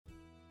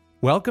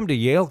Welcome to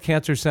Yale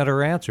Cancer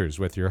Center Answers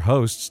with your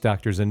hosts,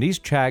 Drs.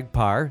 Anees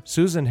Chagpar,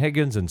 Susan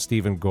Higgins, and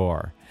Stephen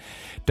Gore.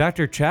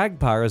 Dr.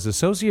 Chagpar is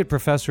Associate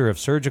Professor of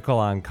Surgical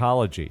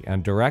Oncology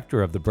and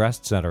Director of the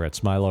Breast Center at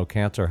Smilow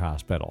Cancer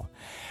Hospital.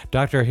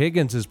 Dr.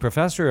 Higgins is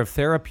Professor of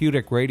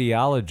Therapeutic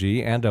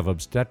Radiology and of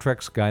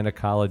Obstetrics,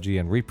 Gynecology,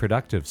 and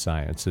Reproductive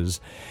Sciences.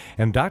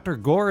 And Dr.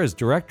 Gore is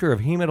Director of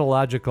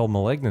Hematological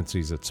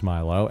Malignancies at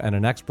Smilow and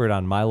an expert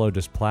on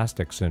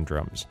myelodysplastic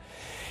syndromes.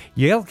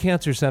 Yale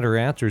Cancer Center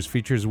Answers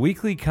features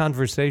weekly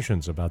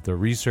conversations about the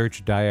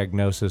research,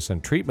 diagnosis,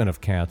 and treatment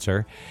of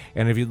cancer.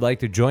 And if you'd like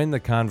to join the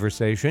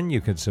conversation,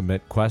 you can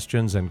submit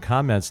questions and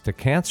comments to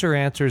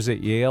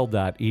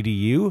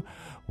canceranswers@yale.edu,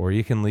 or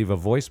you can leave a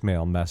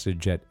voicemail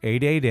message at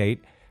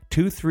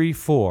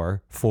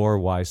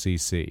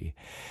 888-234-4YCC.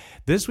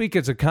 This week,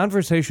 it's a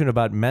conversation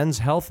about men's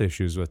health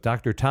issues with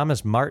Dr.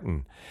 Thomas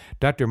Martin.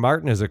 Dr.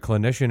 Martin is a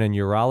clinician in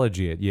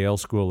urology at Yale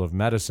School of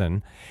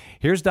Medicine.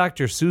 Here's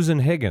Dr. Susan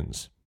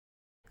Higgins.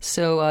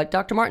 So,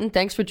 Dr. Martin,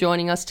 thanks for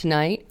joining us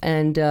tonight,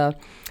 and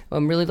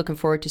I'm really looking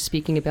forward to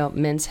speaking about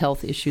men's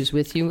health issues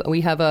with you.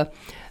 We have a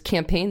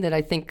campaign that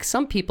I think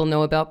some people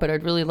know about, but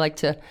I'd really like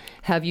to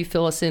have you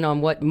fill us in on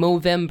what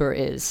Movember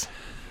is.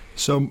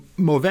 So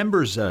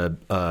Movember's a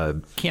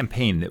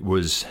campaign that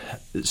was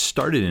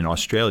started in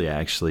Australia,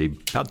 actually,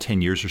 about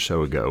 10 years or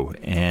so ago,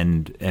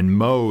 and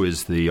Mo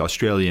is the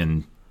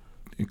Australian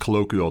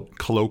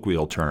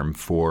colloquial term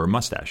for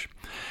mustache.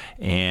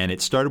 And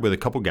it started with a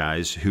couple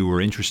guys who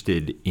were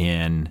interested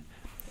in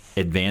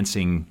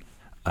advancing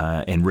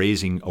and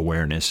raising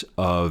awareness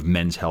of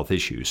men's health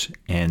issues.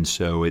 And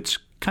so it's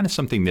kind of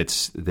something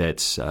that's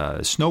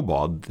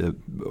snowballed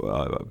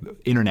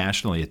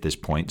internationally at this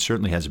point,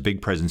 certainly has a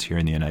big presence here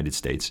in the United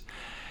States.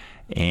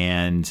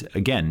 And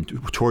again,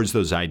 towards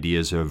those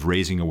ideas of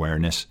raising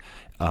awareness,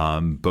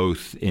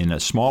 both in a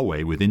small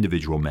way with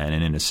individual men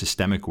and in a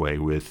systemic way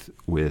with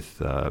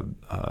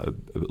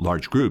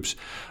large groups,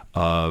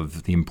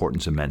 of the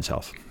importance of men's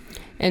health.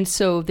 And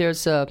so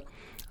there's a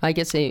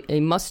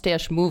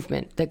mustache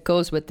movement that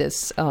goes with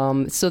this,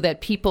 so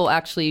that people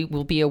actually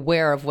will be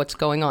aware of what's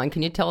going on.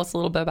 Can you tell us a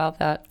little bit about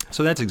that?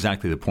 So that's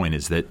exactly the point,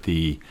 is that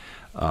the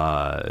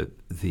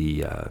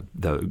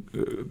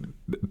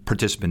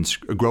participants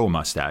grow a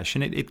mustache,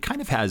 and it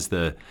kind of has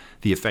the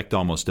effect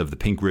almost of the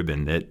pink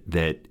ribbon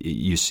that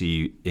you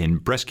see in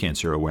breast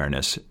cancer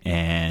awareness.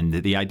 And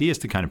the idea is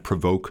to kind of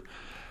provoke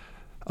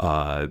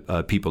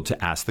people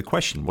to ask the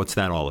question, what's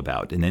that all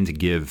about? And then to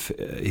give,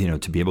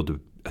 to be able to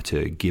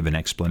give an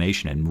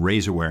explanation and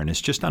raise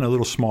awareness just on a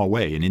little small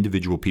way in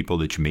individual people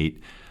that you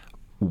meet,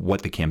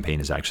 what the campaign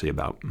is actually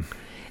about.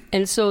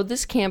 And so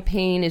this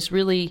campaign is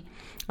really,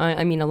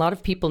 a lot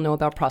of people know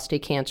about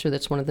prostate cancer.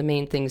 That's one of the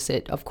main things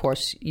that, of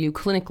course, you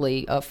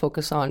clinically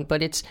focus on.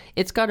 But it's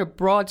got a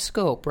broad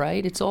scope,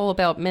 right? It's all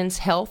about men's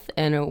health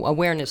and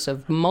awareness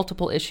of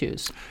multiple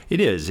issues. It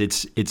is.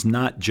 It's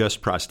not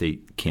just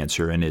prostate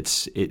cancer, and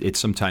it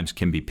sometimes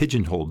can be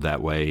pigeonholed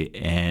that way.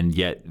 And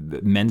yet,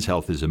 men's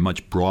health is a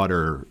much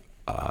broader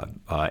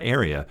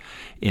area,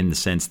 in the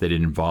sense that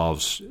it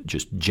involves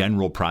just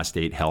general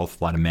prostate health.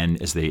 A lot of men,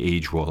 as they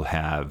age, will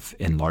have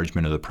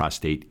enlargement of the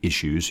prostate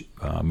issues,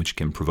 which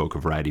can provoke a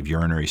variety of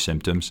urinary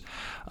symptoms.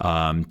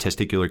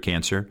 Testicular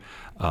cancer.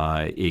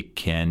 It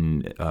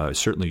can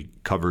certainly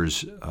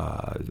covers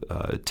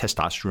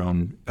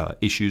testosterone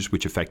issues,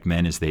 which affect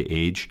men as they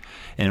age,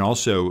 and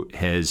also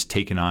has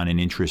taken on an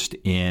interest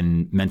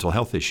in mental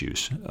health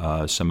issues.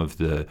 Some of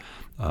the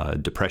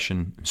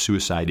depression,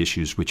 suicide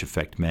issues, which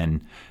affect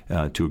men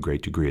to a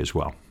great degree as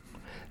well.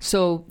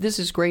 So this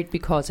is great,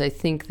 because I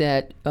think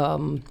that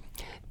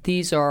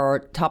these are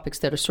topics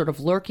that are sort of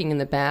lurking in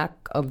the back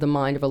of the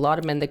mind of a lot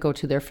of men that go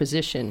to their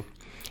physician.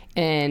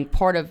 And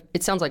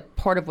it sounds like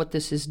part of what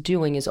this is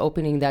doing is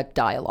opening that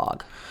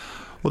dialogue.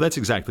 Well, that's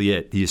exactly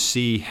it. You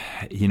see,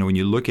 when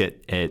you look at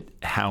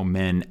how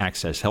men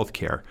access health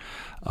care,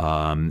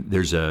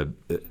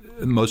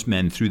 most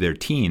men through their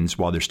teens,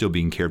 while they're still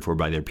being cared for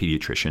by their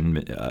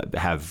pediatrician,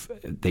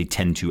 they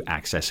tend to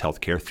access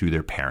health care through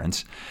their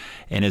parents.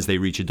 And as they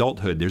reach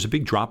adulthood, there's a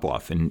big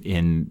drop-off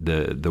in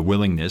the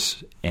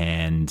willingness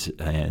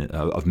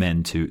of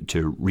men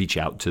to reach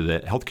out to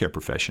the healthcare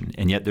profession.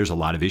 And yet there's a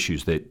lot of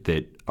issues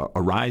that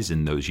arise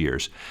in those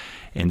years.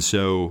 And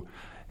so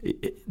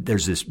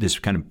there's this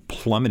kind of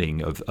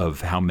plummeting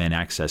of how men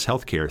access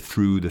healthcare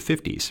through the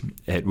 50s,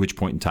 at which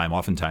point in time,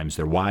 oftentimes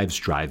their wives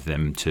drive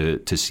them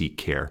to seek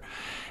care.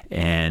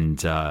 And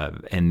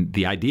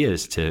the idea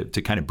is to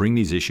kind of bring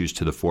these issues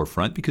to the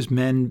forefront, because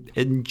men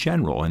in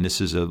general, and this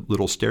is a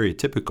little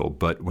stereotypical,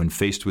 but when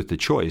faced with the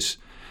choice,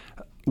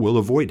 will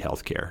avoid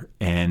healthcare.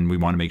 And we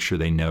want to make sure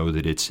they know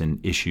that it's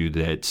an issue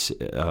that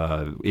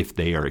if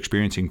they are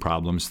experiencing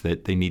problems,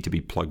 that they need to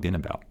be plugged in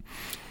about.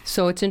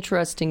 So it's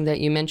interesting that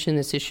you mentioned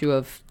this issue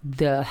of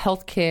the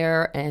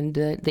healthcare and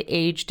the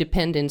age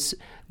dependence.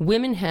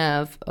 Women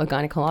have a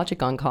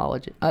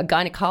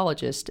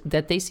gynecologist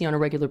that they see on a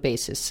regular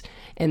basis,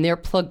 and they're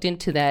plugged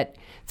into that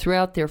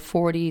throughout their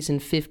 40s and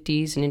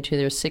 50s and into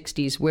their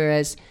 60s,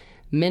 whereas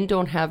Men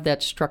don't have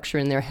that structure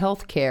in their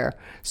health care,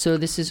 so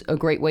this is a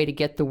great way to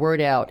get the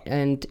word out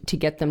and to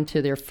get them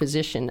to their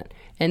physician.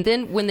 And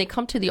then when they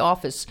come to the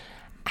office,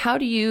 how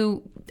do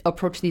you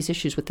approach these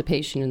issues with the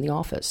patient in the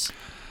office?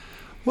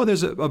 Well,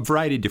 there's a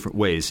variety of different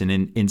ways. And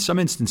in some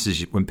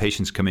instances, when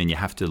patients come in, you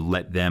have to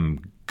let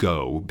them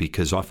go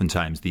because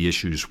oftentimes the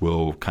issues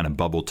will kind of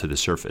bubble to the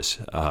surface.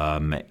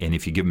 And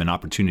if you give them an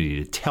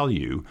opportunity to tell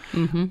you,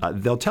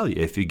 they'll tell you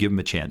if you give them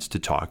a chance to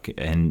talk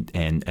and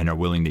are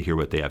willing to hear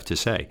what they have to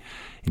say.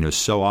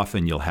 So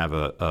often you'll have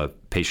a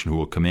patient who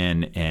will come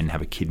in and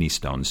have a kidney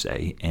stone,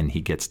 say, and he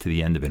gets to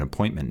the end of an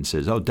appointment and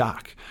says, "Oh,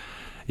 doc,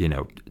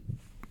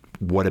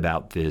 what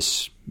about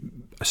this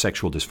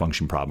sexual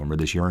dysfunction problem or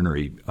this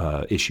urinary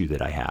issue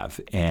that I have?"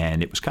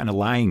 And it was kind of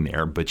lying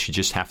there, but you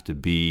just have to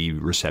be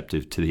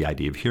receptive to the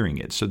idea of hearing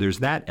it. So there's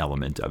that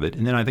element of it.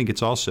 And then I think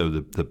it's also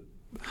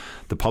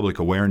the public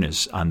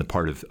awareness on the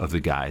part of the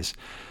guys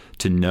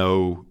to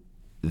know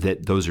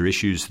that those are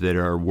issues that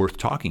are worth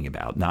talking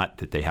about, not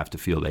that they have to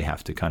feel they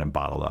have to kind of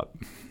bottle up.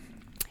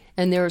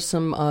 And there are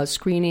some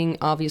screening.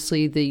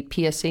 Obviously, the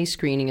PSA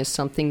screening is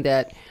something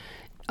that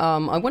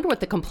I wonder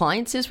what the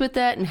compliance is with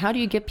that, and how do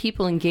you get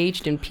people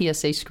engaged in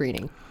PSA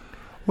screening?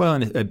 Well,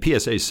 and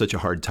PSA is such a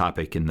hard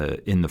topic in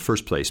the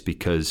first place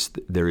because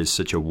there is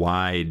such a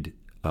wide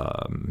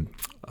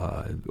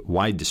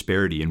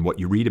disparity in what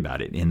you read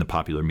about it in the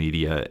popular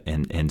media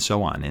and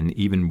so on, and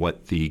even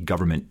what the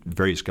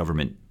various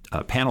government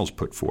panels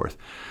put forth.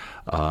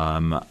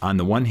 On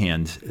the one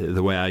hand,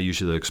 the way I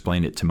usually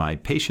explain it to my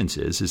patients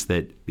is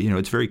that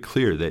it's very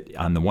clear that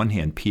on the one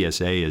hand,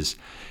 PSA is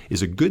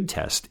a good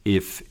test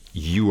if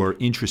you are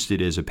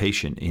interested as a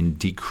patient in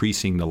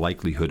decreasing the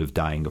likelihood of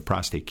dying of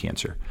prostate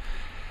cancer.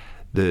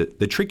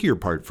 The trickier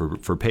part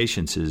for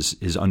patients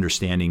is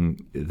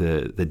understanding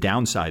the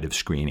downside of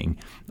screening,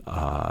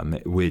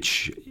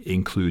 which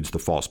includes the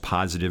false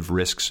positive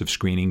risks of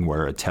screening,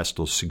 where a test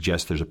will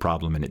suggest there's a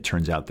problem and it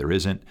turns out there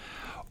isn't.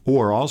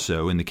 Or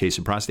also, in the case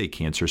of prostate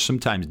cancer,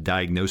 sometimes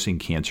diagnosing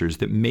cancers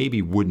that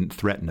maybe wouldn't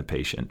threaten a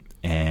patient.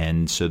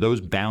 And so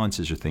those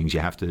balances are things you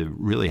have to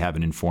really have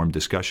an informed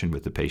discussion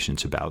with the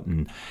patients about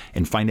and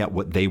find out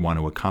what they want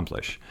to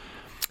accomplish.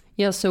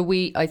 Yeah, so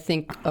I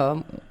think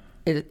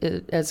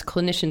as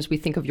clinicians, we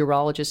think of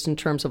urologists in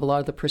terms of a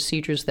lot of the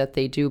procedures that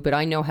they do. But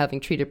I know,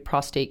 having treated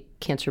prostate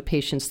cancer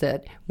patients,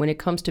 that when it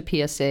comes to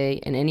PSA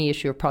and any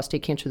issue of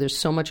prostate cancer, there's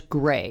so much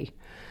gray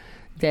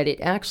that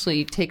it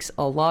actually takes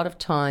a lot of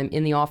time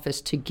in the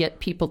office to get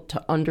people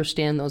to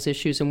understand those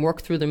issues and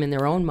work through them in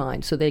their own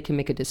mind so they can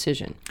make a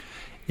decision.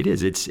 It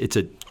is. It's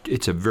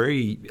a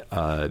very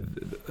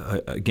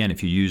again,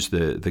 if you use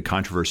the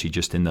controversy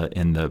just in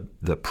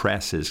the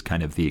press as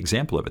kind of the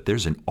example of it,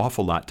 there's an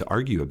awful lot to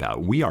argue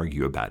about. We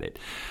argue about it,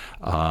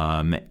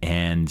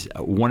 and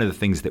one of the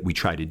things that we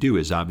try to do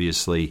is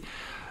obviously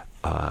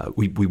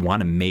we want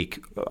to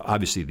make,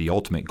 obviously the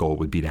ultimate goal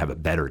would be to have a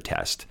better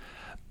test.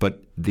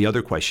 But the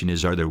other question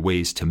is, are there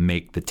ways to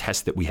make the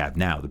test that we have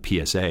now,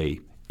 the PSA,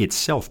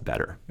 itself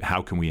better?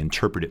 How can we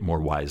interpret it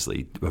more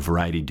wisely? A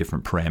variety of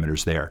different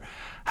parameters there.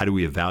 How do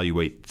we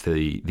evaluate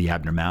the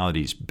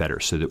abnormalities better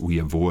so that we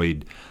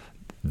avoid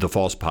the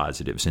false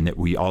positives and that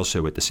we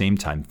also at the same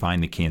time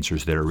find the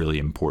cancers that are really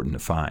important to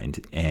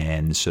find?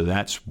 And so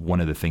that's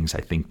one of the things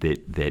I think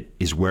that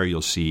is where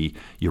you'll see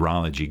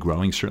urology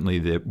growing. Certainly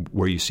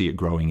where you see it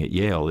growing at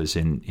Yale is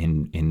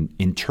in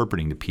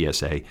interpreting the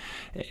PSA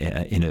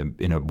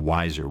in a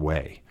wiser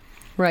way.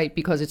 Right,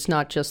 because it's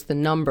not just the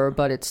number,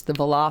 but it's the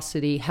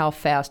velocity, how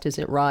fast is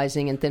it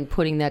rising, and then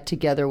putting that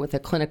together with a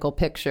clinical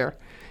picture.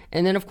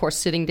 And then, of course,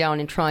 sitting down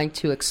and trying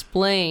to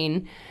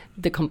explain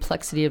the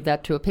complexity of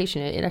that to a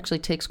patient. It actually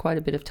takes quite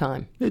a bit of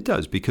time. It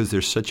does, because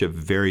there's such a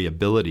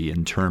variability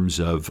in terms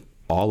of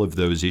all of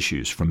those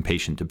issues from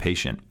patient to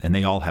patient. And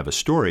they all have a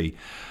story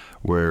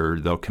where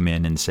they'll come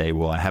in and say,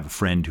 well, I have a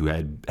friend who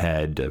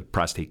had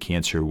prostate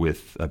cancer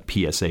with a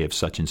PSA of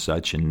such and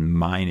such, and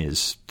mine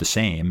is the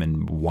same,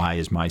 and why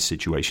is my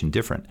situation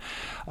different?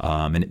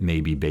 And it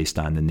may be based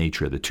on the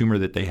nature of the tumor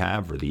that they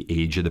have or the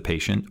age of the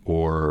patient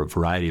or a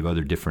variety of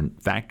other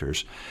different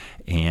factors.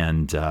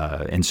 And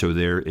so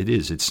there it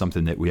is. It's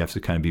something that we have to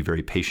kind of be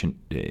very patient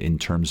in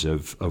terms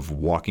of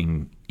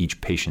walking each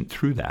patient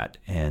through that.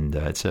 And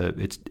it's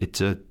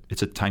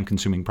a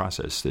time-consuming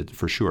process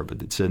for sure,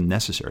 but it's a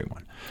necessary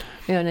one.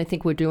 Yeah, and I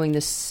think we're doing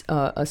this.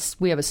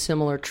 We have a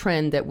similar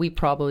trend that we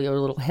probably are a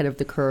little ahead of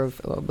the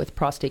curve with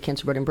prostate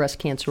cancer, but in breast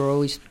cancer, we're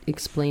always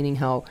explaining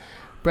how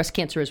breast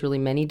cancer has really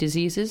many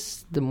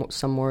diseases.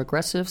 Some more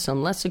aggressive,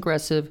 some less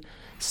aggressive,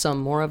 some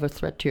more of a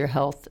threat to your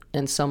health,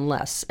 and some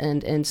less.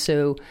 And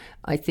so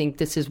I think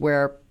this is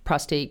where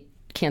prostate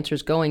cancer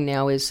is going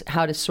now, is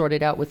how to sort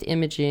it out with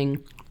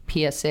imaging,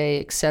 PSA,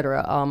 et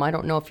cetera. I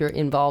don't know if you're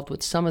involved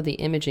with some of the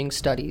imaging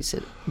studies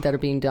that are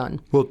being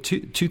done. Well,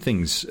 two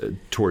things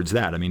towards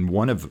that. I mean,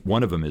 one of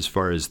them, as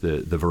far as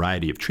the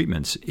variety of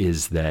treatments,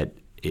 is that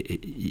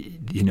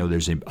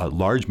there's a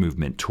large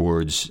movement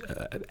towards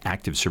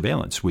active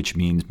surveillance, which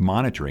means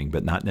monitoring,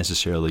 but not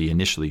necessarily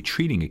initially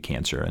treating a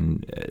cancer.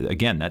 And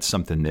again, that's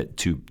something that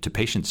to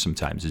patients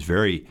sometimes is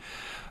very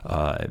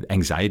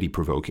anxiety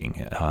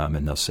provoking.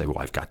 And they'll say, well,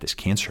 I've got this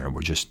cancer and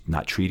we're just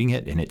not treating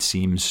it. And it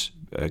seems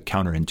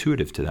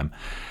counterintuitive to them.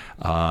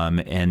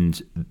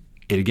 And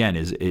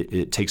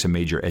it takes a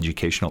major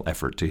educational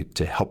effort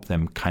to help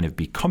them kind of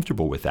be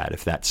comfortable with that,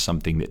 if that's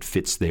something that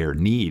fits their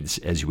needs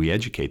as we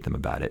educate them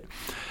about it.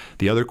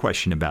 The other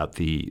question about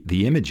the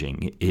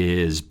imaging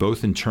is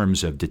both in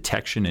terms of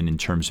detection and in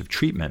terms of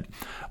treatment.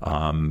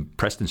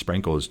 Preston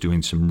Sprinkle is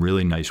doing some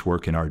really nice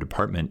work in our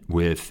department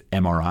with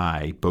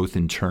MRI, both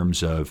in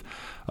terms of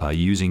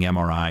using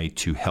MRI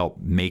to help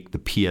make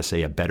the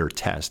PSA a better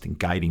test and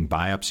guiding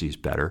biopsies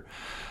better.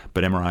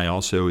 But MRI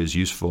also is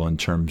useful in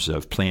terms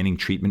of planning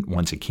treatment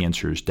once a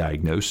cancer is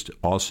diagnosed,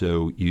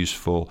 also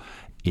useful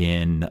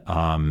in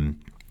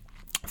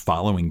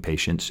following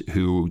patients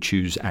who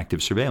choose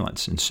active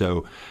surveillance. And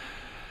so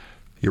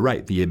you're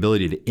right, the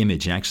ability to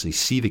image and actually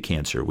see the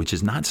cancer, which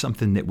is not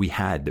something that we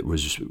had that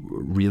was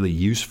really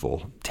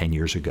useful 10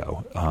 years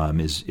ago,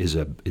 is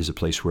a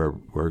place where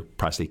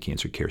prostate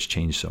cancer care has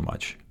changed so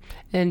much.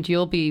 And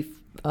you'll be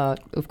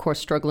of course,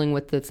 struggling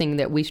with the thing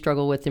that we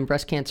struggle with in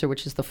breast cancer,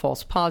 which is the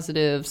false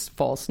positives,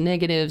 false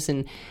negatives,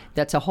 and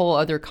that's a whole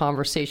other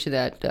conversation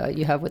that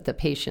you have with the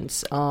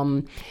patients.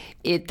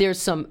 There's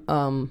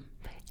some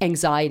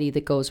anxiety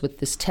that goes with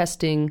this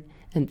testing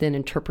and then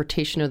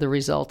interpretation of the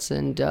results,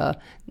 and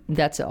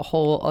that's a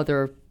whole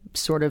other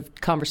sort of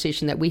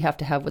conversation that we have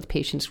to have with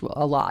patients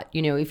a lot.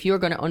 If you're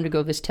going to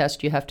undergo this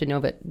test, you have to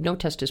know that no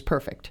test is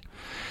perfect.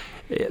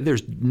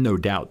 There's no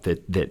doubt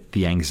that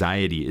the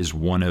anxiety is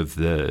one of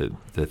the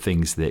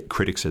things that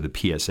critics of the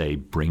PSA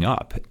bring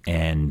up,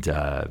 and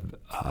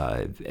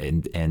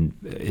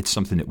it's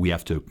something that we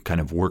have to kind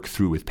of work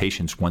through with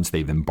patients once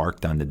they've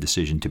embarked on the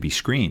decision to be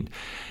screened,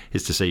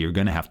 is to say you're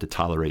going to have to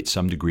tolerate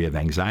some degree of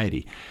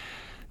anxiety.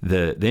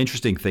 The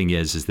interesting thing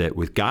is that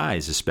with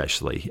guys,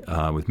 especially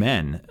with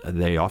men,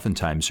 they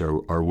oftentimes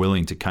are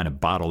willing to kind of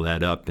bottle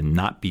that up and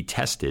not be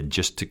tested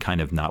just to kind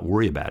of not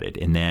worry about it.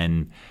 And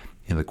then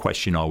the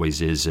question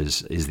always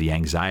is the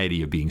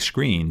anxiety of being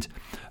screened,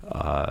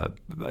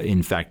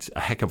 in fact, a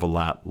heck of a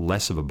lot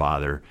less of a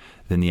bother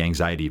than the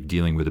anxiety of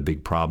dealing with a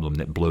big problem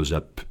that blows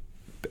up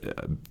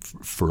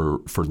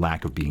for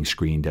lack of being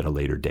screened at a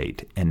later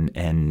date.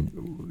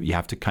 And you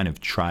have to kind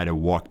of try to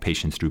walk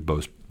patients through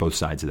both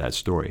sides of that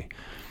story.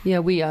 Yeah,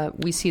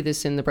 we see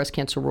this in the breast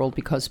cancer world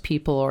because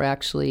people are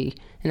actually,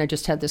 and I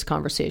just had this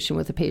conversation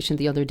with a patient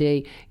the other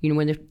day,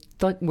 when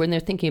they're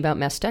thinking about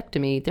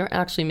mastectomy, they're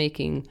actually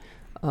making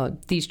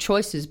these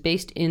choices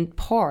based in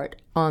part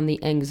on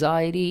the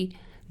anxiety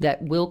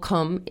that will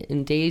come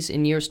in days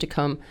and years to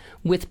come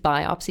with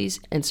biopsies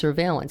and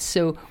surveillance.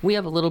 So we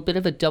have a little bit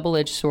of a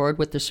double-edged sword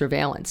with the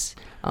surveillance,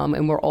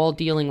 and we're all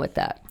dealing with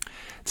that.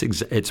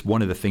 It's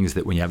one of the things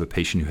that when you have a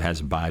patient who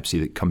has a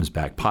biopsy that comes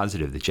back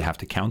positive that you have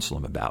to counsel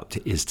them about,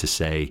 is to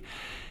say,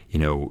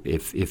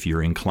 if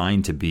you're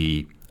inclined to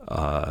be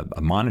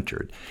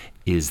monitored,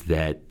 is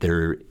that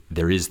there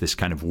is this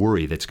kind of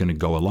worry that's going to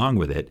go along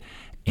with it.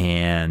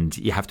 And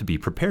you have to be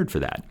prepared for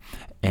that.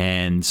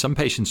 And some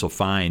patients will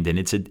find, and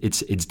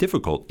it's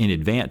difficult in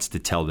advance to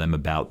tell them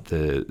about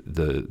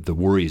the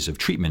worries of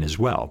treatment as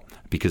well,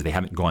 because they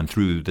haven't gone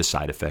through the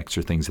side effects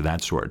or things of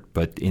that sort.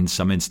 But in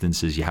some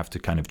instances, you have to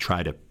kind of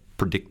try to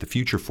predict the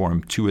future for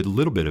them to a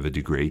little bit of a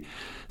degree,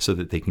 so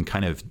that they can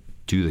kind of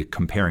do the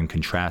compare and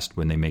contrast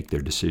when they make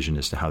their decision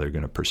as to how they're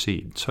going to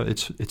proceed. So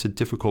it's a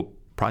difficult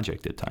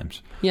project at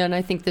times. Yeah, and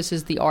I think this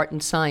is the art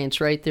and science,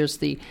 right? There's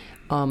the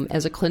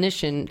as a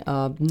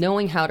clinician,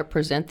 knowing how to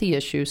present the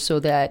issue so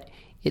that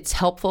it's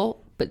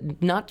helpful,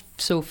 but not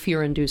so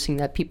fear-inducing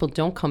that people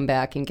don't come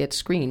back and get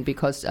screened,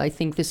 because I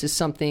think this is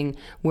something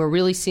we're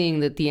really seeing,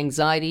 that the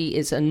anxiety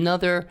is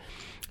another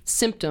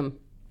symptom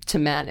to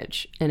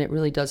manage, and it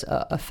really does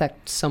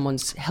affect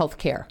someone's health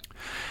care.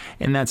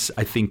 And that's,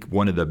 I think,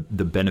 one of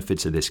the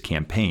benefits of this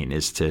campaign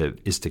is to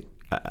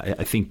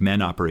I think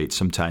men operate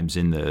sometimes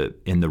in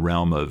the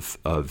realm of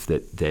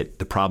that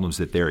the problems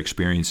that they're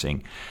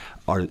experiencing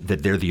are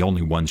that they're the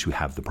only ones who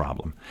have the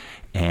problem.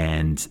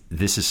 And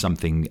this is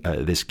something,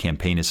 this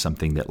campaign is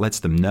something that lets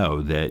them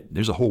know that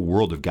there's a whole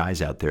world of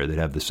guys out there that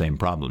have the same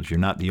problems. You're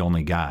not the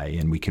only guy,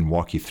 and we can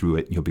walk you through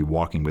it. You'll be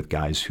walking with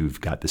guys who've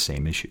got the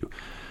same issue.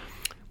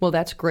 Well,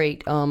 that's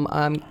great.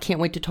 I can't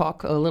wait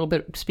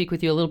to speak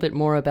with you a little bit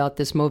more about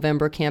this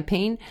Movember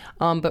campaign.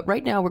 But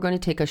right now, we're going to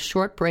take a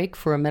short break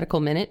for a medical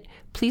minute.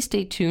 Please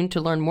stay tuned to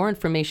learn more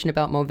information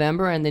about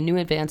Movember and the new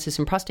advances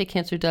in prostate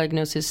cancer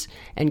diagnosis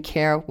and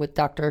care with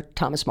Dr.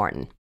 Thomas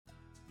Martin.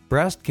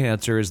 Breast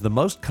cancer is the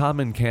most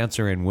common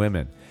cancer in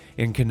women.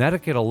 In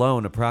Connecticut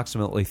alone,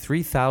 approximately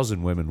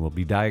 3,000 women will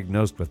be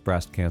diagnosed with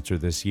breast cancer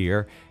this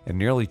year, and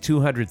nearly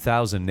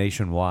 200,000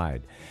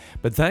 nationwide.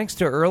 But thanks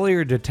to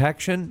earlier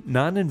detection,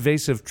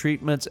 non-invasive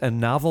treatments,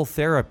 and novel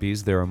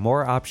therapies, there are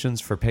more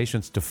options for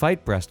patients to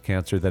fight breast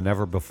cancer than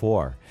ever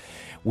before.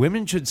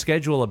 Women should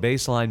schedule a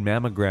baseline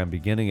mammogram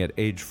beginning at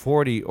age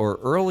 40 or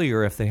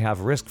earlier if they have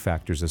risk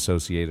factors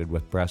associated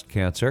with breast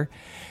cancer.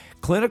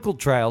 Clinical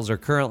trials are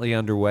currently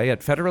underway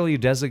at federally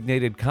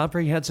designated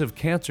comprehensive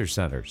cancer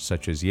centers,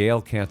 such as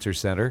Yale Cancer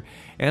Center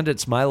and at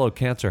Smilow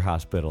Cancer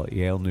Hospital at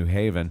Yale New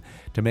Haven,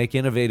 to make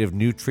innovative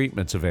new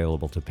treatments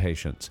available to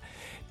patients.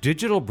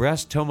 Digital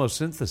breast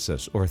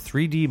tomosynthesis, or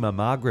 3D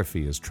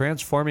mammography, is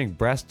transforming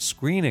breast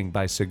screening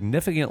by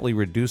significantly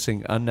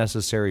reducing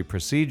unnecessary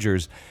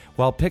procedures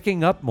while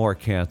picking up more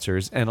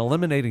cancers and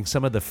eliminating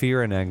some of the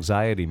fear and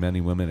anxiety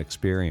many women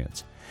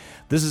experience.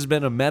 This has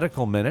been a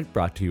Medical Minute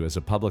brought to you as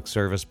a public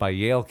service by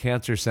Yale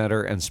Cancer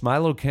Center and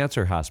Smilow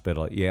Cancer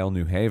Hospital at Yale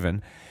New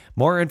Haven.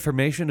 More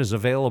information is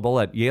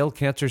available at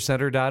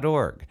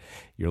yalecancercenter.org.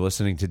 You're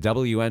listening to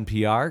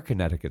WNPR,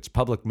 Connecticut's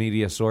public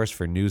media source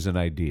for news and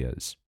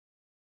ideas.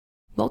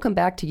 Welcome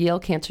back to Yale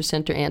Cancer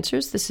Center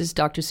Answers. This is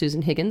Dr.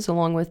 Susan Higgins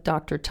along with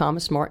Dr.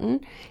 Thomas Martin.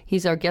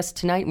 He's our guest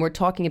tonight, and we're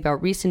talking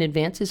about recent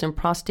advances in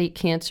prostate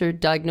cancer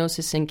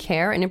diagnosis and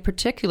care. And in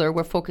particular,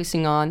 we're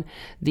focusing on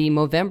the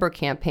Movember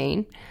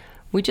campaign.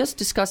 We just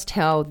discussed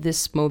how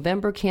this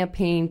Movember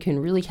campaign can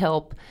really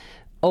help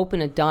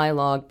open a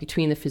dialogue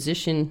between the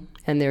physician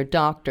and their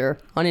doctor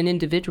on an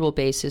individual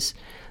basis,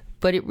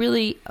 but it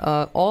really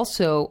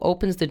also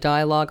opens the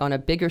dialogue on a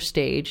bigger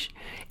stage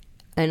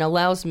and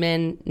allows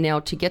men now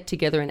to get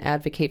together and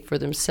advocate for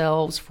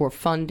themselves, for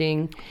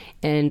funding,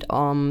 and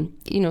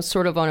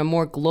sort of on a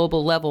more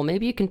global level.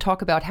 Maybe you can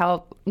talk about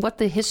what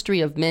the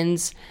history of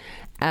men's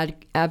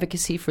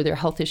advocacy for their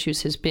health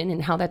issues has been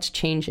and how that's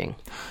changing.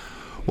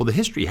 Well, the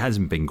history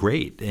hasn't been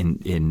great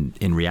in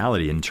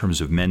reality in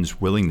terms of men's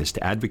willingness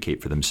to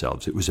advocate for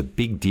themselves. It was a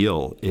big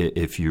deal,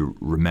 if you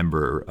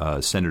remember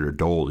Senator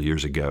Dole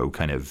years ago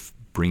kind of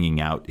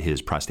bringing out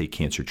his prostate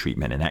cancer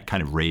treatment, and that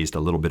kind of raised a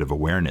little bit of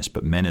awareness.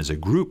 But men as a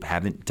group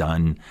haven't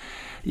done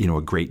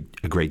a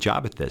great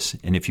job at this.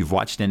 And if you've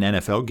watched an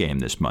NFL game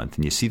this month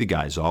and you see the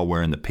guys all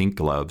wearing the pink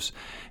gloves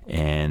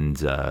and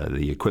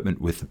the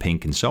equipment with the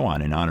pink and so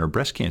on in honor of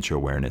breast cancer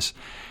awareness,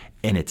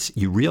 and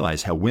you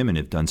realize how women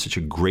have done such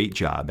a great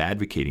job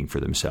advocating for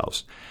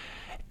themselves.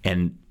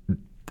 And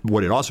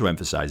what it also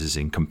emphasizes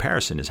in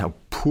comparison is how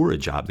poor a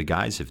job the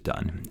guys have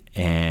done.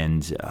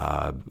 And,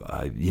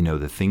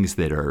 the things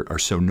that are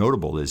so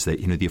notable is that,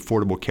 the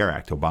Affordable Care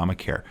Act,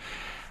 Obamacare,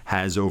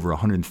 has over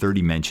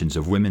 130 mentions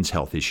of women's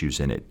health issues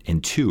in it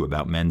and 2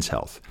 about men's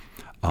health.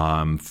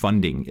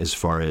 Funding as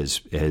far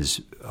as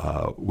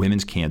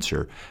women's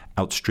cancer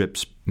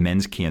outstrips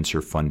men's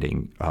cancer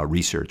funding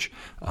research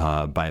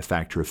by a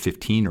factor of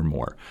 15 or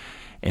more.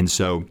 And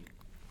so,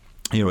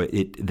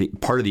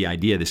 part of the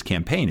idea of this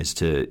campaign is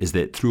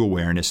that through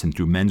awareness and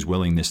through men's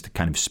willingness to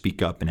kind of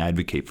speak up and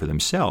advocate for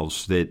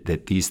themselves,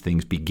 that these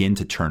things begin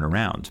to turn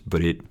around.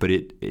 But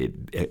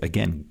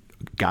again,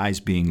 guys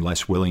being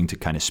less willing to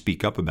kind of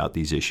speak up about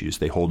these issues,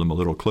 they hold them a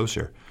little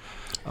closer.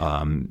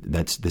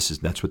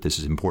 That's what this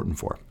is important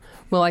for.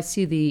 Well, I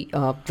see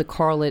the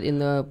correlate in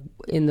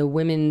the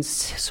women's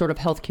sort of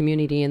health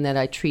community in that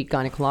I treat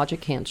gynecologic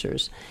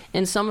cancers,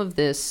 and some of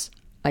this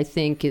I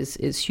think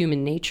is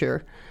human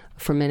nature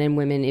for men and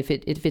women. If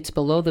it's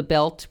below the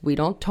belt, we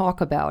don't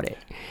talk about it.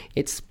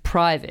 It's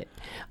private.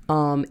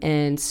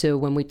 And so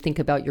when we think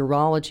about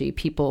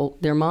urology,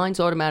 their minds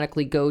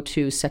automatically go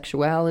to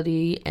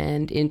sexuality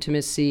and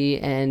intimacy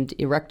and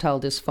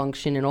erectile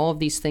dysfunction and all of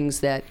these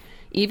things that,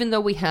 even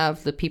though we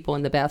have the people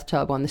in the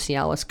bathtub on the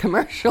Cialis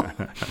commercial,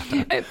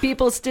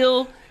 people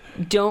still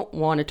don't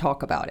want to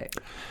talk about it.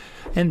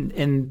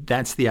 And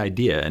that's the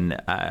idea. And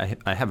I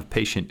have a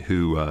patient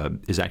who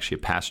is actually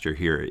a pastor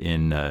here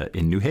in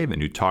New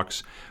Haven who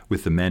talks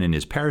with the men in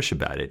his parish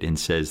about it and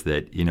says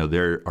that,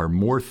 there are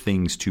more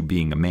things to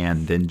being a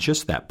man than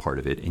just that part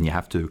of it. And you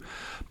have to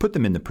put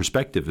them in the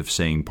perspective of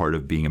saying part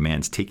of being a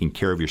man is taking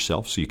care of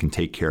yourself so you can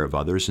take care of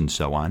others and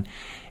so on.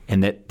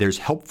 And that there's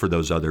help for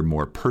those other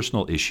more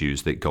personal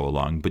issues that go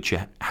along, but you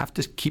have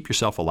to keep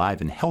yourself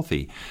alive and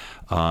healthy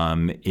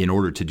in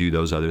order to do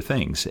those other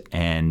things.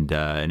 And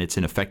it's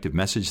an effective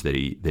message that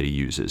he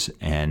uses.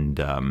 And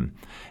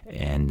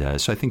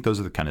so I think those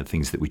are the kind of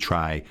things that we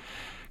try,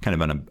 kind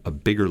of on a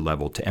bigger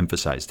level, to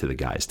emphasize to the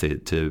guys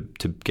to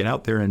get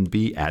out there and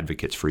be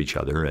advocates for each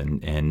other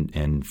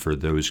and for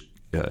those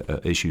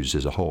issues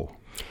as a whole.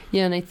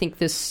 Yeah, and I think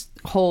this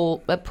whole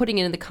putting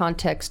it in the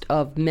context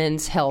of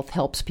men's health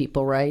helps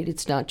people, right?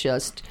 It's not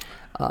just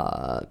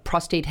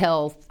prostate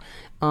health.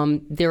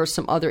 There are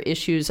some other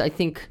issues. I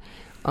think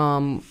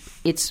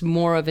it's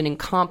more of an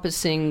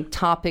encompassing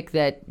topic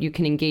that you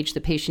can engage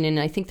the patient in.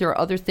 And I think there are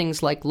other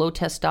things like low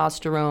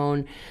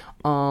testosterone,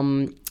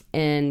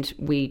 and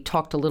we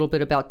talked a little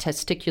bit about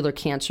testicular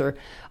cancer.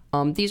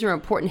 These are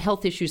important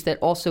health issues that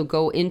also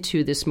go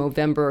into this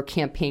Movember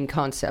campaign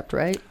concept,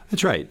 right?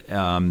 That's right.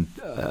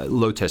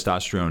 Low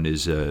testosterone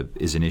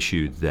is an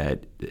issue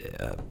that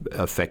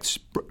affects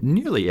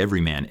nearly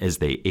every man as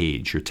they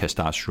age. Your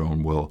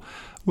testosterone will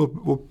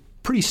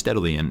pretty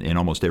steadily in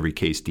almost every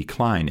case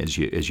decline as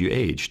you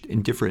age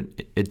at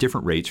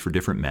different rates for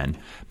different men,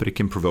 but it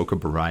can provoke a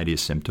variety of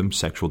symptoms,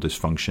 sexual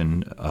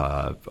dysfunction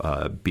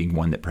being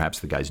one that perhaps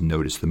the guys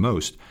notice the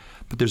most.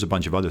 But there's a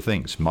bunch of other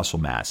things, muscle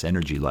mass,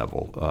 energy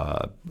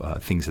level,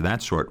 things of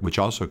that sort, which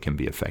also can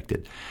be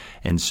affected.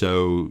 And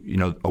so,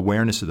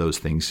 awareness of those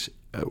things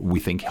we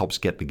think helps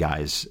get the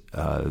guys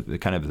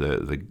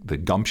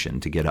the gumption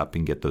to get up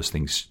and get those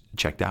things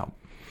checked out.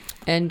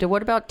 And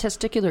what about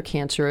testicular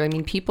cancer? I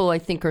mean, people, I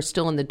think, are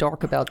still in the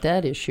dark about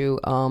that issue.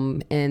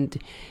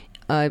 And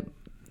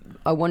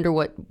I wonder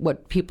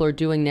what people are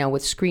doing now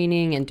with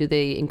screening, and do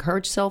they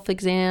encourage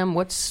self-exam?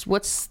 What's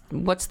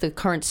the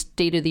current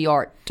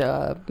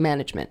state-of-the-art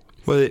management?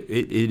 Well, it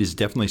is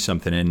definitely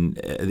something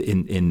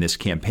in this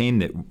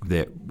campaign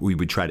that we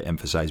would try to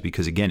emphasize,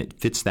 because, again, it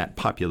fits that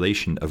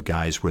population of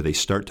guys where they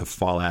start to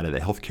fall out of the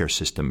healthcare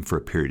system for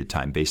a period of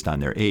time based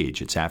on their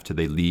age. It's after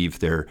they leave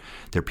their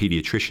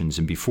pediatricians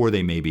and before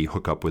they maybe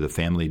hook up with a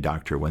family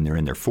doctor when they're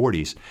in their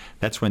 40s.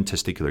 That's when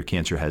testicular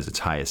cancer has its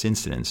highest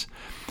incidence.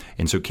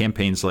 And so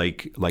campaigns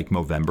like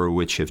Movember,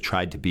 which have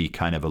tried to be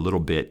kind of a little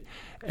bit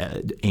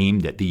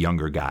aimed at the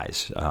younger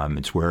guys.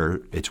 It's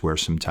where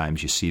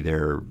sometimes you see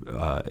their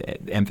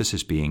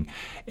emphasis being,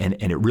 and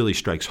it really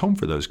strikes home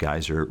for those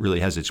guys, or it really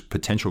has its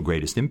potential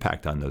greatest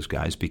impact on those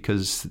guys,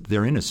 because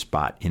they're in a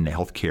spot in the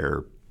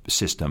healthcare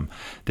system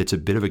that's a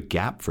bit of a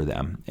gap for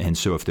them. And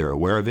so if they're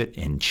aware of it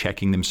and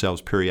checking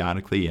themselves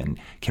periodically and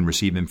can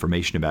receive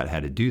information about how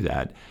to do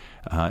that,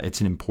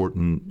 it's an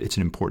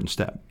important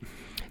step.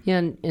 Yeah,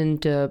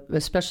 and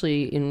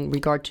especially in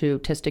regard to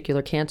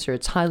testicular cancer,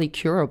 it's highly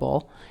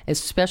curable,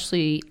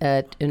 especially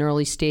at an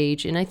early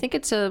stage. And I think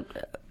it's an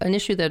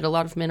issue that a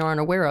lot of men aren't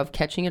aware of,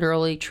 catching it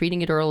early,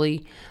 treating it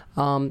early,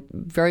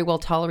 very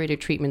well-tolerated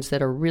treatments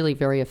that are really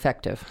very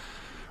effective.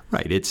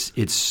 Right.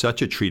 It's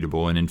such a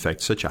treatable and, in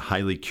fact, such a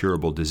highly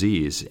curable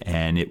disease.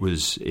 And it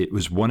was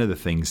one of the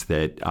things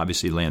that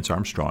obviously Lance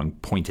Armstrong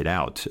pointed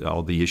out,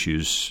 all the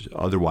issues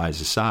otherwise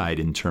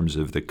aside in terms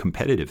of the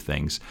competitive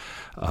things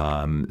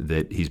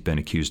that he's been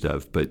accused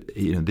of. But,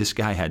 this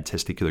guy had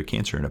testicular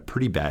cancer in a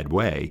pretty bad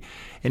way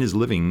and is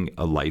living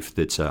a life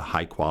that's a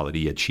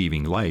high-quality,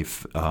 achieving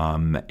life,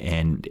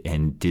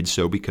 and did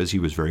so because he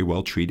was very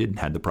well treated and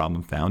had the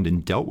problem found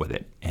and dealt with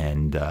it.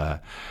 And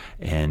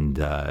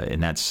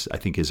that's, I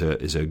think, is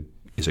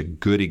a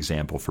good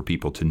example for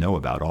people to know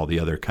about. All the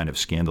other kind of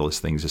scandalous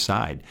things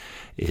aside,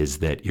 is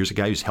that here's a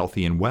guy who's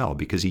healthy and well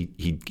because he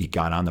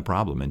got on the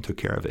problem and took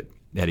care of it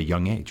at a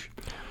young age.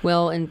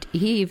 Well, and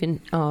he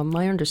even,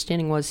 my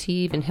understanding was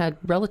he even had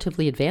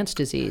relatively advanced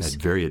disease.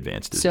 Had very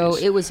advanced disease. So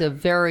it was a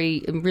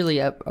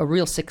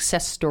real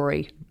success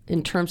story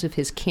in terms of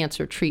his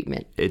cancer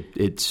treatment.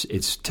 It's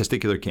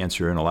testicular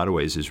cancer in a lot of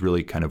ways is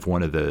really kind of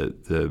one of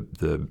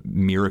the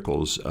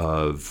miracles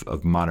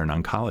of modern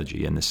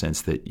oncology, in the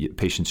sense that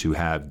patients who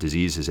have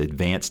disease as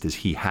advanced as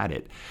he had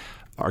it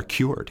are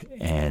cured,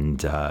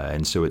 and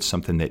so it's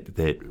something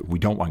that we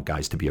don't want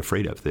guys to be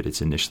afraid of. That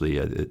it's initially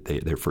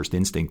their first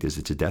instinct is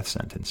it's a death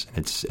sentence,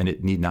 and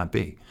it need not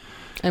be.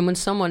 And when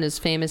someone as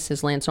famous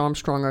as Lance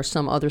Armstrong or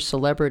some other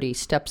celebrity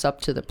steps up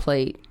to the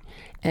plate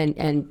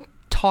and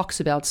talks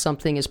about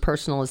something as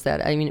personal as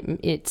that, I mean,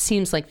 it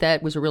seems like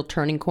that was a real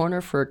turning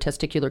corner for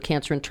testicular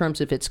cancer in terms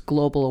of its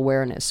global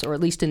awareness, or at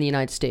least in the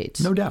United States.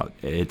 No doubt,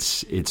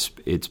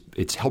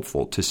 it's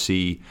helpful to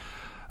see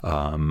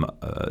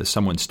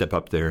someone step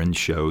up there and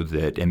show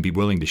that, and be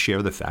willing to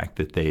share the fact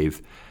that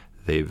they've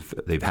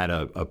had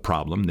a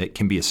problem that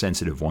can be a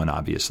sensitive one,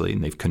 obviously,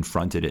 and they've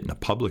confronted it in a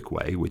public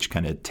way, which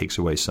kind of takes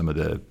away some of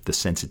the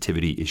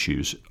sensitivity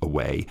issues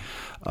away.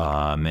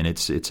 And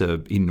it's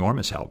an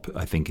enormous help,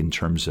 I think, in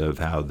terms of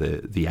how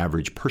the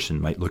average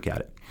person might look at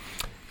it.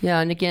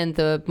 Yeah, and again,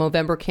 the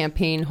Movember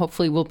campaign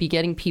hopefully will be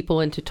getting people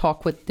in to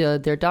talk with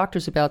their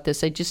doctors about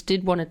this. I just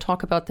did want to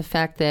talk about the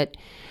fact that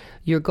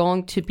you're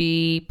going to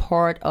be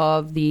part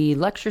of the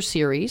lecture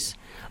series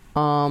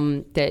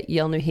that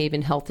Yale New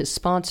Haven Health is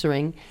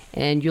sponsoring,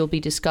 and you'll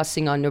be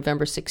discussing on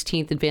November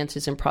 16th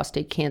advances in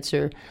prostate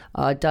cancer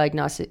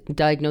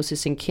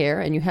diagnosis and care.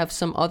 And you have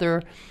some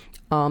other,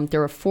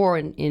 there are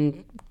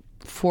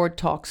four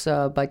talks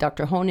by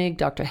Dr. Honig,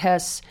 Dr.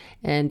 Hess,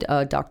 and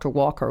Dr.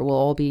 Walker will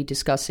all be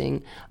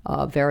discussing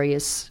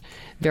various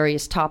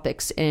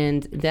topics,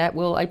 and that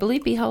will, I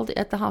believe, be held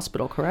at the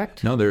hospital,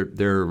 correct? No,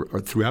 they're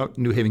throughout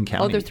New Haven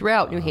County. Oh, they're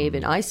throughout New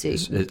Haven. I see.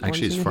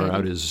 Actually, as far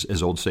out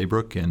as Old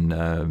Saybrook and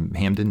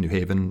Hamden, New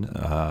Haven,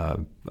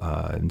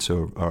 and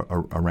so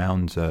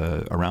around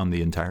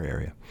the entire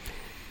area.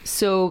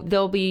 So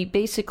they'll be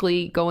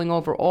basically going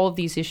over all of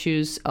these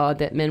issues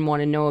that men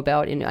want to know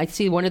about, and I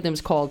see one of them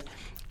is called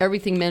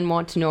Everything Men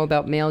Want to Know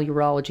About Male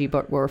Urology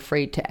But We're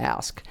Afraid to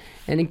Ask.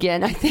 And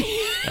again, I think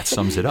that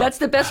sums it up. That's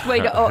the best way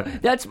to.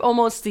 That's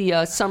almost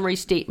the summary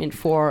statement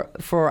for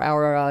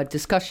our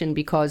discussion,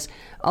 because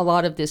a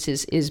lot of this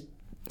is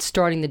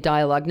starting the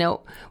dialogue.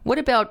 Now, what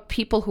about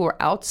people who are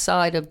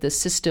outside of the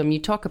system? You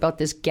talk about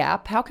this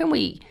gap. How can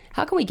we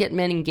get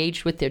men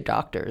engaged with their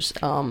doctors?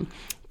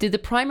 Do the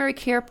primary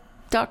care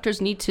doctors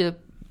need to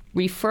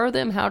refer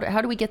them? How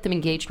do we get them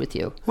engaged with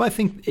you? Well, I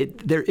think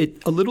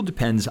it a little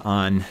depends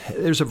on.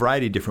 There's a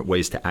variety of different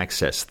ways to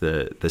access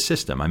the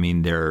system. I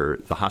mean, the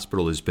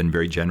hospital has been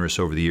very generous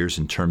over the years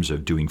in terms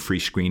of doing free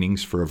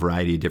screenings for a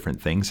variety of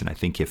different things. And I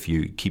think if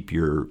you keep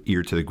your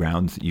ear to the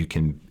ground, you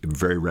can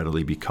very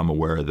readily become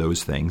aware of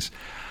those things.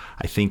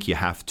 I think you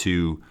have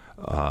to.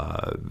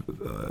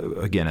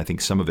 Again, I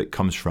think some of it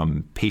comes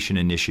from patient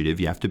initiative.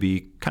 You have to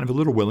be kind of a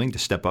little willing to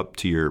step up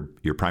to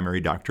your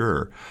primary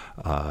doctor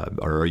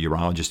or a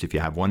urologist if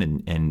you have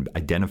one and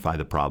identify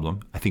the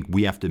problem. I think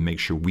we have to make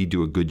sure we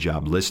do a good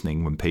job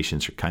listening when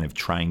patients are kind of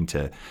trying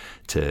to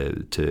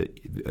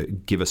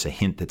give us a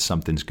hint that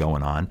something's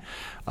going on.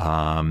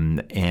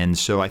 And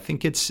so I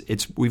think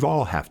we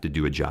all have to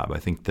do a job. I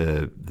think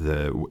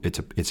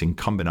it's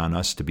incumbent on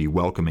us to be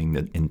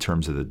welcoming in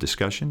terms of the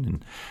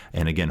discussion,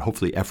 and again,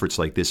 hopefully efforts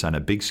like this on a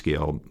big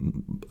scale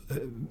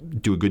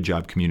do a good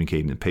job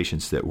communicating to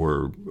patients that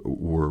we're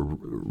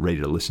ready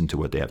to listen to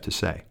what they have to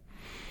say.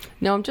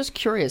 Now, I'm just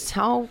curious,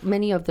 how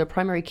many of the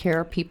primary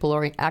care people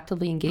are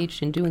actively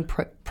engaged in doing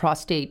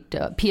prostate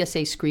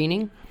PSA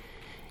screening?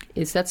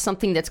 Is that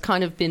something that's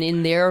kind of been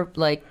in their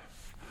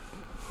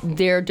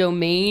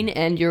domain,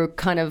 and you're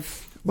kind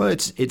of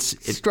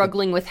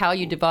struggling with how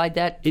you divide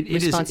that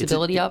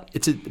responsibility up?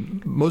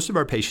 Most of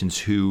our patients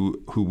who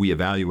we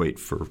evaluate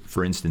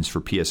for instance,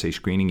 for PSA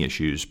screening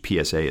issues,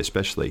 PSA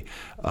especially,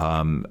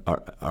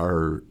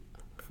 are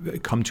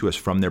come to us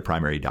from their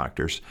primary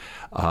doctors.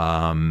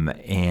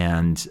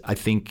 And I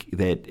think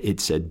that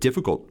it's a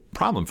difficult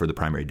problem for the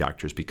primary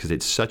doctors because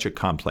it's such a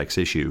complex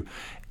issue.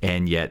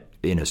 And yet,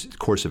 in a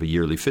course of a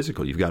yearly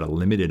physical, you've got a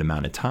limited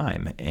amount of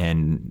time.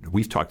 And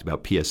we've talked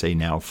about PSA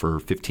now for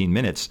 15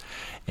 minutes.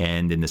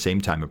 And in the same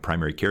time, a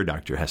primary care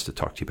doctor has to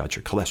talk to you about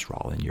your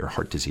cholesterol and your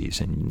heart disease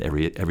and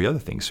every other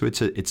thing. So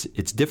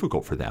it's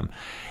difficult for them.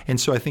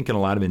 And so I think in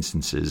a lot of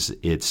instances,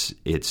 it's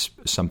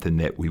something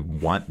that we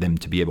want them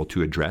to be able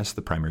to address,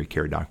 the primary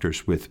care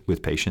doctors,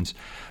 with patients.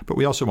 But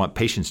we also want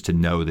patients to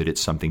know that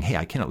it's something, hey,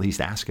 I can at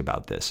least ask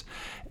about this.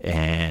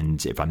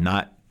 And if I'm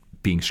not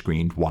being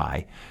screened,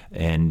 why?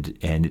 And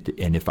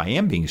if I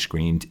am being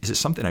screened, is it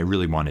something I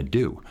really want to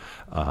do?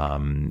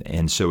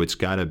 And so it's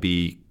got to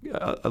be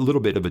a little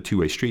bit of a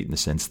two-way street in the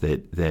sense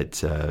that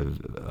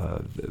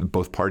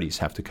both parties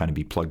have to kind of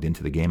be plugged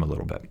into the game a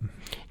little bit.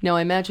 Now,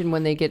 I imagine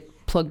when they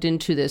get plugged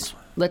into this,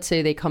 let's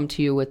say they come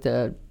to you with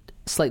a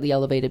slightly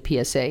elevated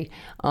PSA.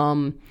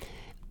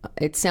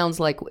 It sounds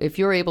like if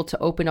you're able to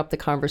open up the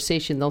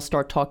conversation, they'll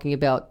start talking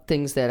about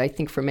things that I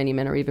think for many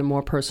men are even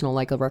more personal,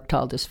 like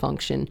erectile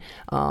dysfunction.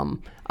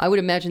 I would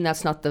imagine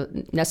that's not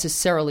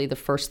necessarily the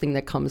first thing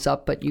that comes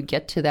up, but you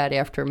get to that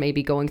after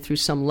maybe going through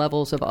some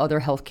levels of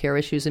other healthcare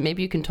issues, and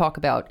maybe you can talk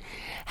about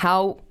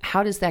how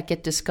does that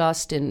get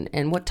discussed,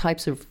 and what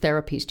types of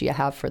therapies do you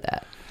have for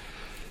that?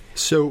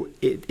 So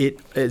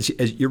as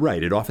you're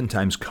right, it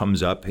oftentimes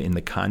comes up in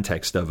the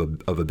context of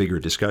a bigger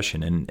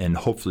discussion, and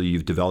hopefully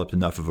you've developed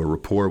enough of a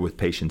rapport with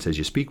patients as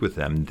you speak with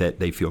them that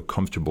they feel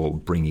comfortable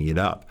bringing it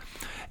up.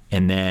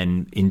 And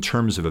then in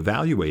terms of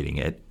evaluating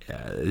it,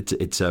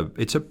 it's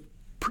a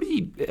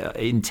pretty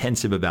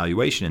intensive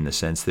evaluation in the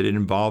sense that it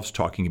involves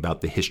talking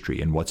about the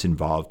history and what's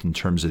involved in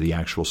terms of the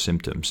actual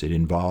symptoms. It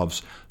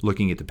involves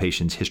looking at the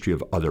patient's history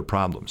of other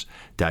problems.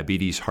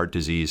 Diabetes, heart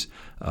disease,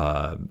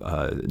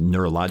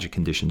 neurologic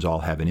conditions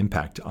all have an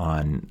impact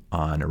on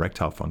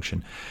erectile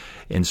function.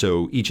 And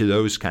so each of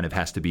those kind of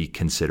has to be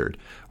considered.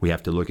 We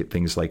have to look at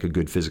things like a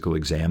good physical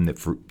exam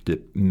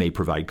that may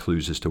provide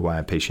clues as to why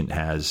a patient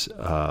has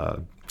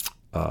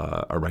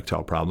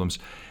erectile problems.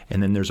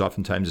 And then there's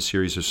oftentimes a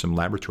series of some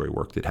laboratory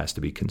work that has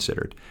to be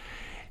considered.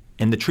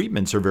 And the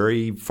treatments are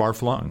very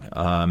far-flung,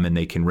 and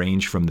they can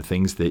range from the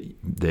things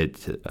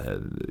that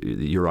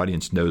your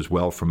audience knows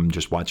well from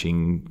just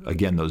watching,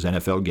 again, those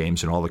NFL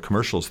games and all the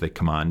commercials that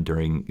come on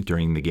during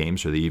the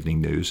games or the evening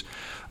news,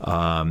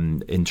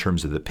 in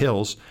terms of the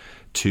pills,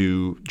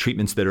 to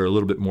treatments that are a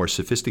little bit more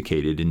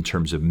sophisticated in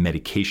terms of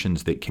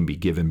medications that can be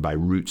given by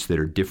routes that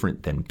are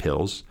different than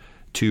pills,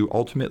 to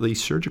ultimately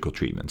surgical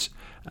treatments.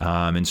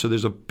 And so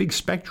there's a big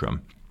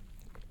spectrum.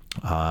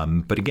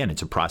 But again,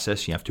 it's a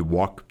process. You have to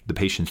walk the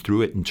patients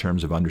through it in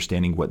terms of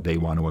understanding what they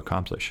want to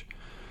accomplish.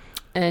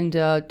 And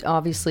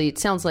obviously, it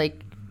sounds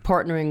like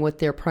partnering with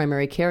their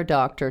primary care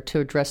doctor to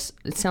address,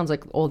 it sounds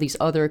like all these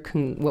other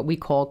what we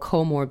call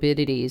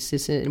comorbidities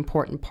is an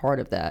important part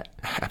of that.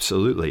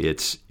 Absolutely.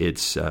 It's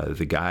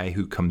the guy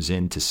who comes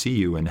in to see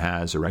you and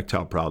has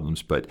erectile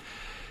problems, but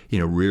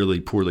really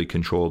poorly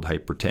controlled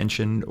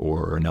hypertension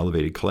or an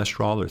elevated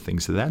cholesterol or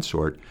things of that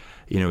sort,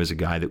 is a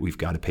guy that we've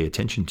got to pay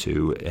attention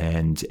to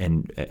and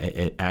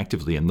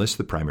actively enlist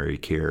the primary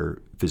care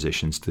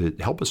physicians to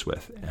help us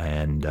with.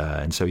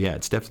 And so, yeah,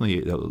 it's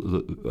definitely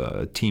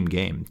a team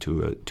game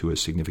to a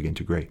significant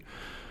degree.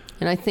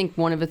 And I think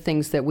one of the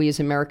things that we as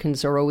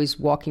Americans are always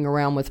walking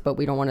around with, but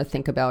we don't want to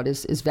think about,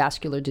 is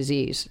vascular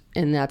disease.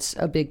 And that's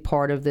a big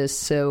part of this.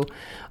 So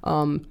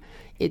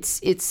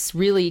it's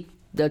really...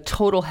 The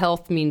total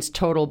health means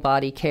total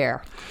body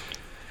care.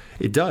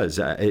 It does.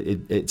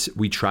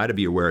 We try to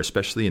be aware,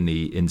 especially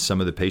in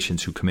some of the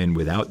patients who come in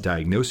without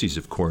diagnoses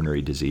of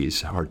coronary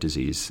disease, heart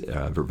disease,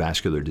 or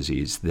vascular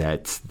disease,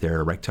 that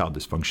their erectile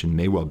dysfunction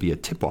may well be a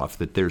tip-off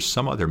that there's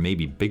some other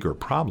maybe bigger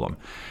problem.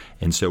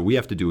 And so we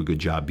have to do a good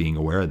job being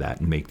aware of that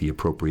and make the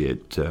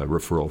appropriate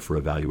referral for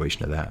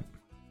evaluation of that.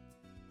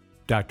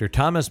 Dr.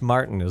 Thomas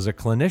Martin is a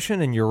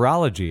clinician in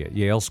urology at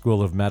Yale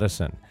School of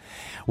Medicine.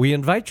 We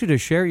invite you to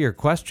share your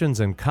questions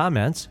and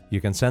comments. You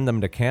can send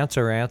them to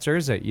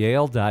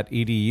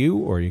canceranswers@yale.edu,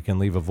 or you can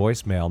leave a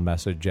voicemail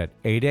message at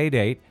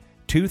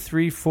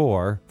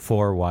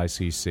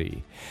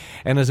 888-234-4YCC.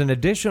 And as an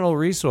additional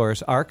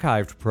resource,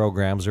 archived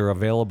programs are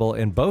available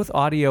in both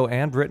audio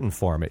and written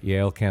form at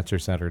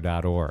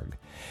yalecancercenter.org.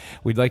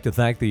 We'd like to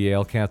thank the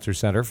Yale Cancer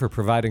Center for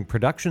providing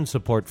production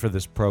support for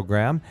this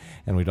program,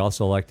 and we'd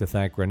also like to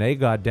thank Renee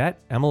Gaudette,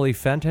 Emily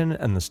Fenton,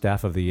 and the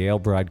staff of the Yale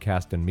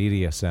Broadcast and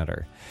Media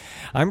Center.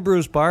 I'm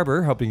Bruce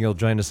Barber, hoping you'll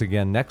join us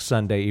again next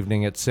Sunday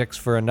evening at 6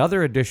 for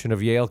another edition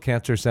of Yale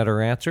Cancer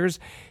Center Answers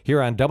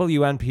here on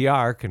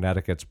WNPR,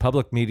 Connecticut's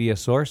public media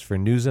source for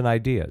news and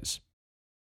ideas.